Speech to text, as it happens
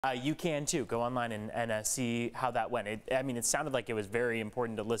You can too. Go online and see how that went. It sounded like it was very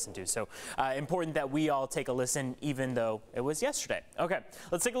important to listen to. So important that we all take a listen, even though it was yesterday. Okay,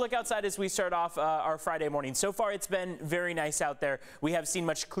 let's take a look outside as we start off our Friday morning. So far, it's been very nice out there. We have seen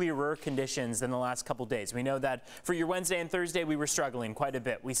much clearer conditions than the last couple days. We know that for your Wednesday and Thursday, we were struggling quite a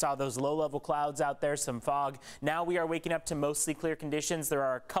bit. We saw those low-level clouds out there, some fog. Now we are waking up to mostly clear conditions. There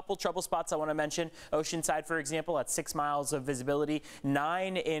are a couple trouble spots I want to mention. Oceanside, for example, at 6 miles of visibility,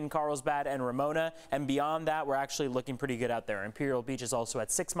 9 in Carlsbad and Ramona, and beyond that, we're actually looking pretty good out there. Imperial Beach is also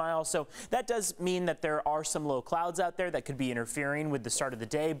at 6 miles, so that does mean that there are some low clouds out there that could be interfering with the start of the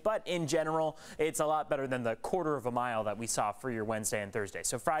day, but in general, it's a lot better than the 1/4 of a mile that we saw for your Wednesday and Thursday.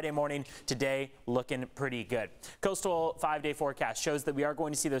 So Friday morning, today, looking pretty good. Coastal 5-day forecast shows that we are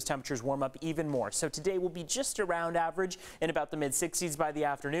going to see those temperatures warm up even more. So today will be just around average in about the mid-60s by the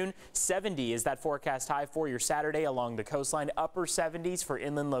afternoon. 70 is that forecast high for your Saturday along the coastline, upper 70s for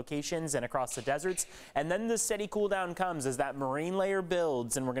inland locations and across the deserts. And then the steady cool down comes as that marine layer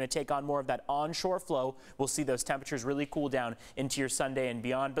builds, and we're going to take on more of that onshore flow. We'll see those temperatures really cool down into your Sunday and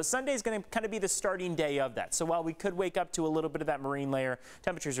beyond. But Sunday is going to kind of be the starting day of that. So while we could wake up to a little bit of that marine layer,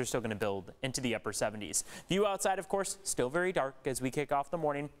 temperatures are still going to build into the upper 70s. View outside, of course, still very dark as we kick off the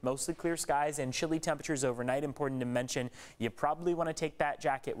morning. Mostly clear skies and chilly temperatures overnight. Important to mention, you probably want to take that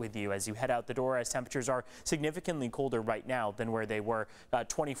jacket with you as you head out the door, as temperatures are significantly colder right now than where they were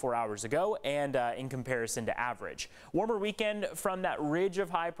 24 hours ago and in comparison to average. Warmer weekend from that ridge of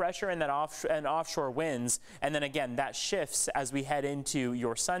high pressure and that offshore winds, and then again that shifts as we head into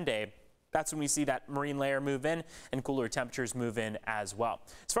your Sunday. That's when we see that marine layer move in and cooler temperatures move in as well.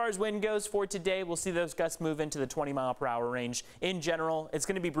 As far as wind goes for today, we'll see those gusts move into the 20-mile-per-hour range. In general, it's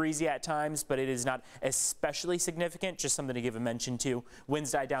going to be breezy at times, but it is not especially significant. Just something to give a mention to.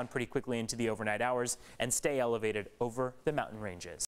 Winds die down pretty quickly into the overnight hours and stay elevated over the mountain ranges.